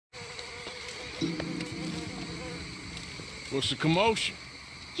What's the commotion?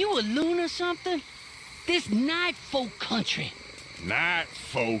 You a loon or something? This night folk country. Night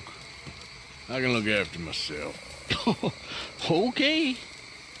folk? I can look after myself. Okay.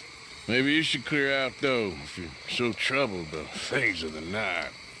 Maybe you should clear out, though, if you're so troubled by things of the night.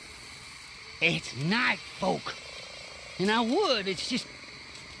 It's night folk. And I would, it's just...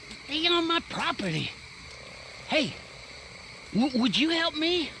 they on my property. Hey, would you help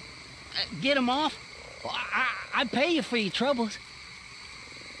me? Get them off? I'd pay you for your troubles.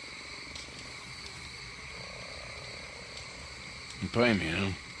 You pay me,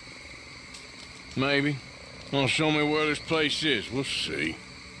 huh? Maybe. Well, show me where this place is. We'll see.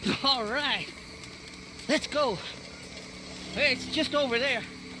 All right. Let's go. Hey, it's just over there.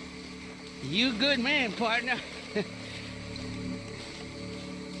 You good man, partner.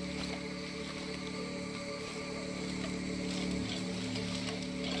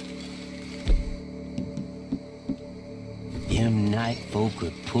 Them night folk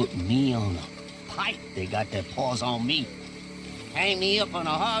could put me on a pike. They got their paws on me. Hang me up on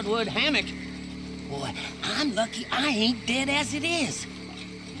a hardwood hammock. Boy, I'm lucky I ain't dead as it is.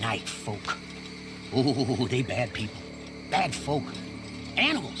 Night folk. Oh, they bad people. Bad folk.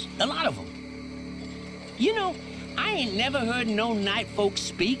 Animals, a lot of them. You know, I ain't never heard no night folk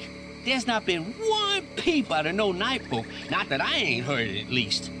speak. There's not been one peep out of no night folk. Not that I ain't heard it, at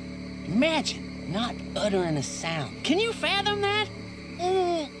least. Imagine not uttering a sound. Can you fathom that?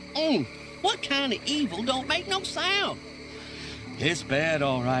 What kind of evil don't make no sound? It's bad,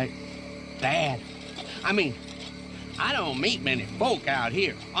 all right. Bad. I mean, I don't meet many folk out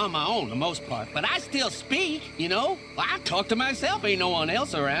here, on my own the most part, but I still speak, you know? I talk to myself, ain't no one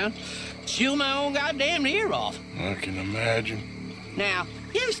else around. Chew my own goddamn ear off. I can imagine. Now,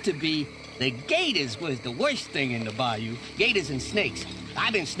 used to be the gators was the worst thing in the bayou. Gators and snakes.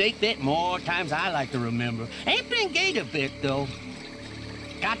 I've been snake bit more times I like to remember. Ain't been gator bit, though.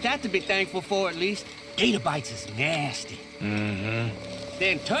 Got that to be thankful for, at least. Gator bites is nasty. Mm-hmm.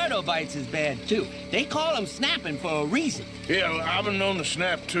 Then turtle bites is bad, too. They call them snapping for a reason. Yeah, well, I've been known to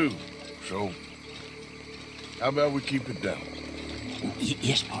snap, too. So, how about we keep it down?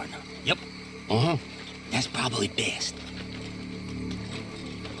 Yes, partner. Yep. That's probably best.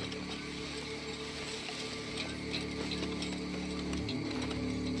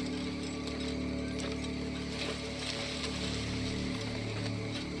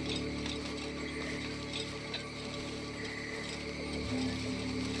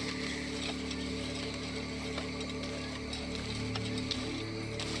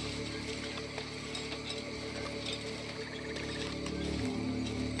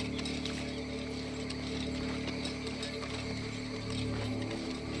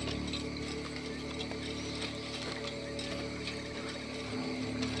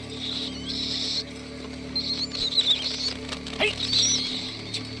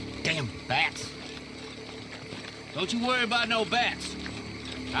 Damn bats. Don't you worry about no bats.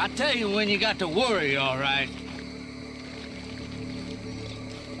 I'll tell you when you got to worry, all right.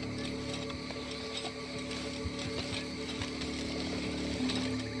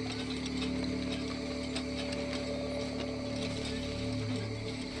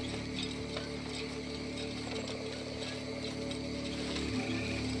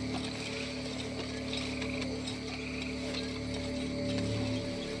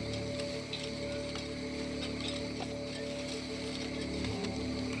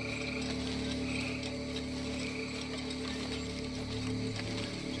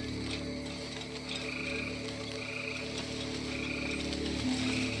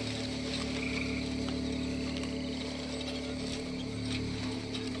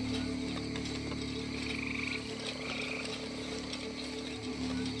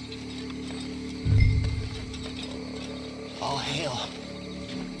 Oh, hell.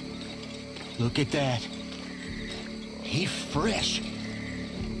 Look at that. He fresh.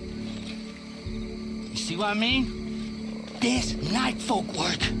 You see what I mean? This night folk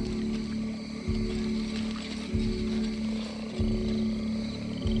work.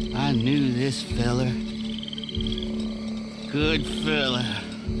 I knew this feller. Good fella.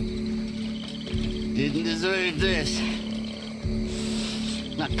 Didn't deserve this.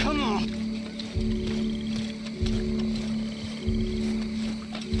 Now, come on.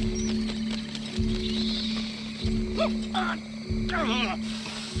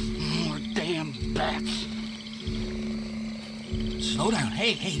 More damn bats. Slow down.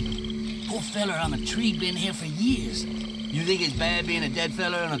 Hey. Poor fella on the tree been here for years. You think it's bad being a dead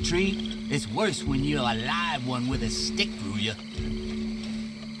fella on a tree? It's worse when you're a live one with a stick through you.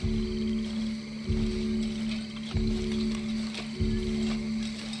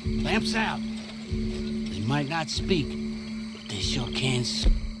 Lamps out. might not speak, but they sure can.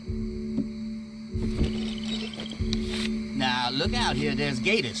 Now, look out here, there's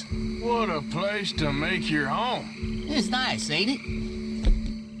gators. What a place to make your home. It's nice, ain't it?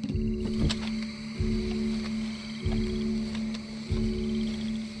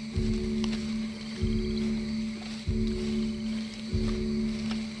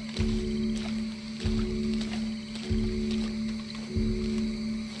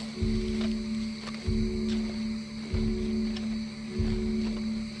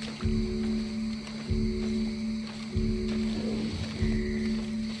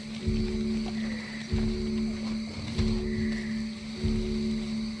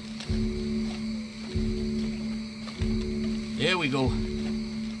 There we go.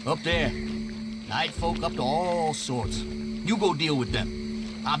 Up there. Night folk up to all sorts. You go deal with them.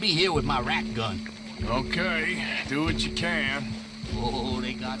 I'll be here with my rat gun. Okay, do what you can. Oh,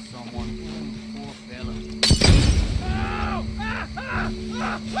 they got someone. Poor fella.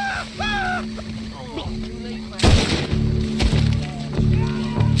 Oh, too late, man.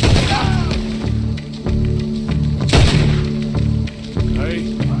 Hey,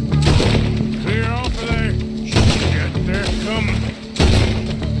 clear off of there. Shit, they're coming.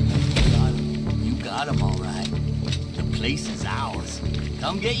 You got him, all right. The place is ours.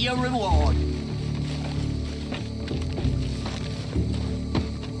 Come get your reward.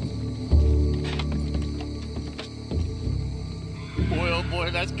 Boy, oh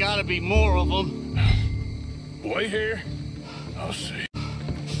boy, that's gotta be more of them. Wait here. I'll see.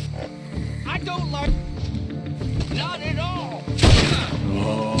 I don't like... Not at all.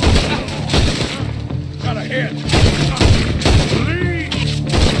 Oh, no. Got a hit. Leave.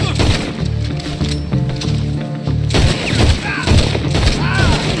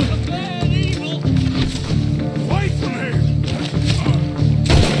 Bad evil. Away from here.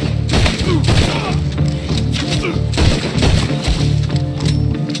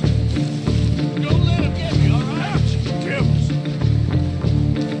 Don't let him get me, all right? Devils.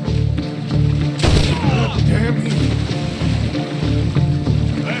 God damn you.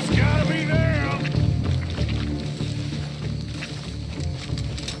 That's gotta be there.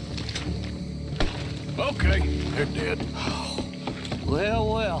 Okay, they're dead. Well,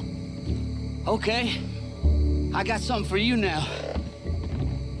 well. Okay. I got something for you now.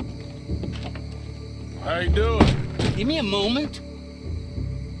 How you doing? Give me a moment.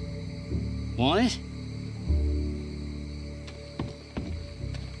 Want it?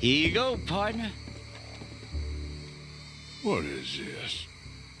 Here you go, partner. What is this?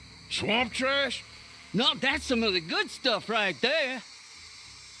 Swamp trash? No, that's some of the good stuff right there.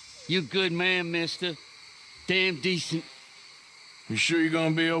 You good man, mister. Damn decent. You sure you're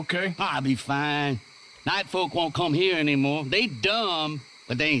gonna be okay? I'll be fine. Night folk won't come here anymore. They dumb,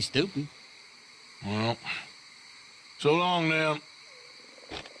 but they ain't stupid. Well, so long now.